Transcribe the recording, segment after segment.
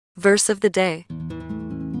Verse of the day,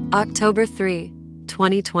 October 3,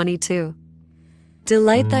 2022.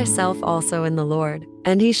 Delight thyself also in the Lord,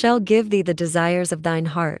 and he shall give thee the desires of thine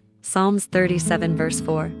heart. Psalms 37 verse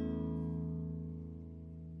 4.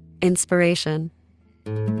 Inspiration.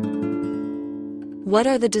 What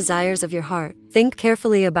are the desires of your heart? Think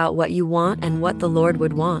carefully about what you want and what the Lord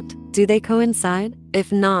would want. Do they coincide?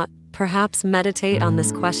 If not, perhaps meditate on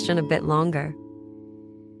this question a bit longer.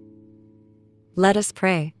 Let us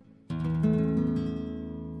pray.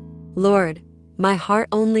 Lord, my heart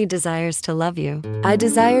only desires to love you. I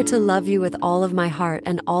desire to love you with all of my heart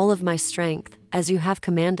and all of my strength, as you have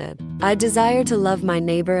commanded. I desire to love my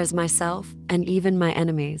neighbor as myself, and even my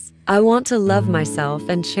enemies. I want to love myself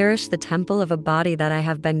and cherish the temple of a body that I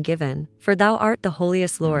have been given, for thou art the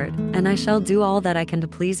holiest, Lord, and I shall do all that I can to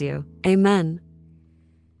please you. Amen.